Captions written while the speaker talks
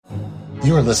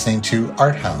You are listening to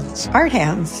Art Hounds. Art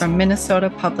Hounds. From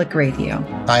Minnesota Public Radio.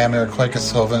 Hi, I'm Eric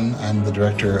Koikes-Hoven. I'm the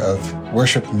Director of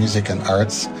Worship, Music, and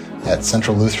Arts at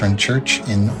Central Lutheran Church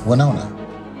in Winona.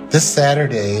 This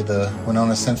Saturday, the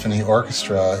Winona Symphony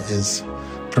Orchestra is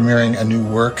premiering a new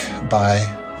work by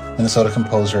Minnesota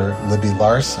composer Libby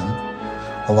Larsen,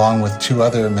 along with two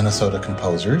other Minnesota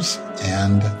composers,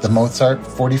 and the Mozart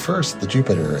 41st, the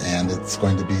Jupiter, and it's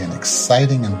going to be an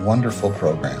exciting and wonderful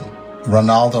program.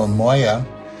 Ronaldo Moya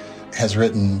has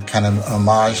written kind of an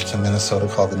homage to Minnesota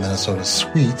called the Minnesota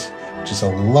Suite, which is a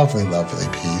lovely, lovely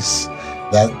piece.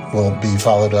 That will be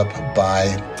followed up by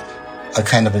a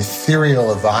kind of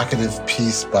ethereal, evocative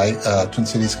piece by Twin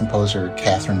Cities composer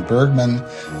Catherine Bergman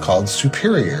called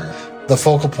Superior. The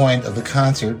focal point of the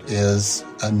concert is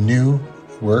a new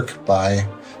work by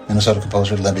Minnesota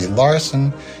composer Libby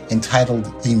Larsen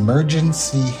entitled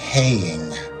Emergency Haying.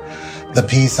 The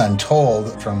piece, I'm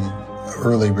told from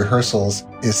early rehearsals,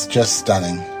 is just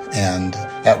stunning, and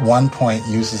at one point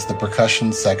uses the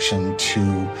percussion section to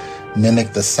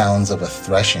mimic the sounds of a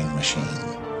threshing machine.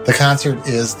 The concert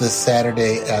is this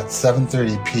Saturday at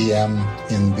 7:30 p.m.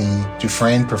 in the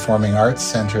Dufresne Performing Arts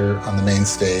Center on the main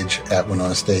stage at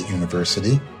Winona State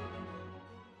University.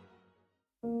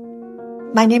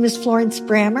 My name is Florence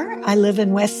Brammer. I live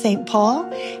in West St. Paul,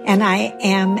 and I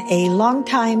am a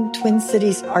longtime Twin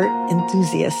Cities art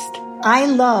enthusiast. I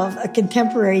love a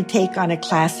contemporary take on a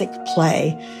classic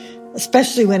play,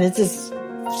 especially when it's as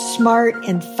smart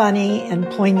and funny and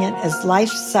poignant as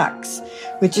Life Sucks,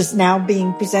 which is now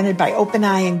being presented by Open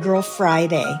Eye and Girl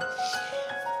Friday.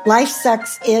 Life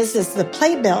Sucks is, as the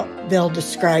playbill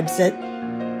describes it,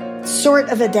 sort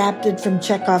of adapted from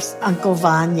Chekhov's Uncle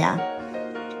Vanya.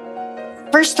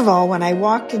 First of all, when I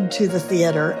walked into the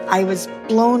theater, I was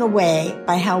blown away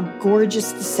by how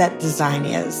gorgeous the set design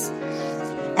is.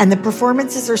 And the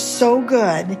performances are so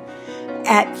good.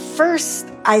 At first,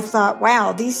 I thought,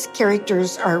 wow, these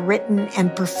characters are written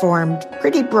and performed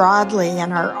pretty broadly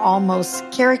and are almost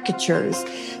caricatures.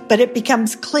 But it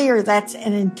becomes clear that's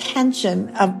an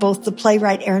intention of both the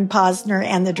playwright Aaron Posner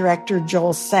and the director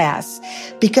Joel Sass.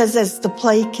 Because as the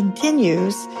play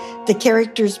continues, the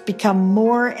characters become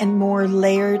more and more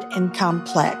layered and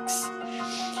complex.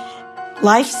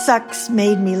 Life Sucks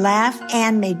made me laugh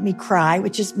and made me cry,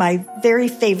 which is my very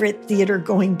favorite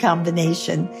theater-going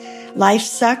combination. Life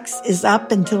Sucks is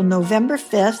up until November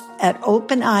 5th at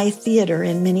Open Eye Theater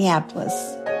in Minneapolis.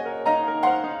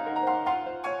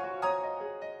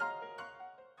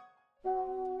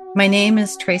 My name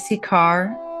is Tracy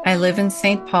Carr. I live in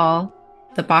St. Paul.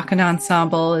 The Bacchanal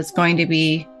Ensemble is going to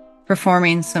be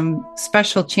performing some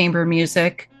special chamber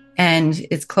music, and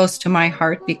it's close to my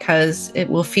heart because it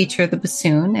will feature the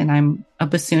bassoon, and I'm a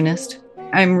bassoonist.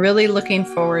 I'm really looking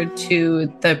forward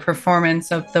to the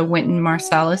performance of the Wynton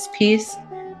Marsalis piece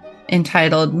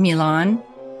entitled Milan.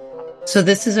 So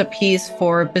this is a piece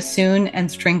for bassoon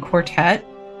and string quartet,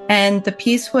 and the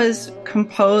piece was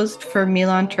composed for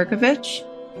Milan Turkovic,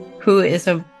 who is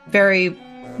a very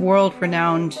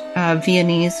world-renowned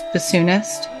Viennese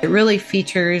bassoonist. It really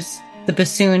features the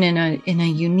bassoon in a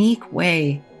unique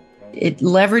way. It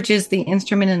leverages the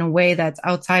instrument in a way that's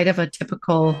outside of a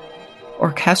typical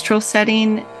orchestral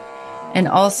setting, and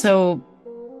also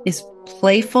is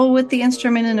playful with the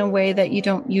instrument in a way that you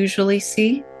don't usually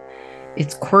see.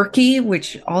 It's quirky,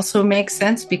 which also makes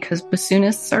sense because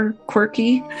bassoonists are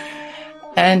quirky.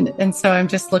 And so I'm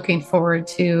just looking forward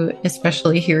to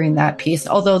especially hearing that piece,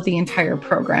 although the entire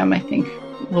program, I think,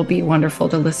 will be wonderful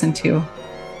to listen to.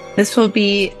 This will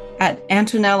be at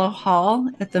Antonello Hall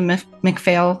at the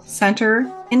McPhail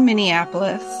Center in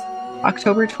Minneapolis,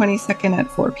 October 22nd at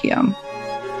 4 p.m.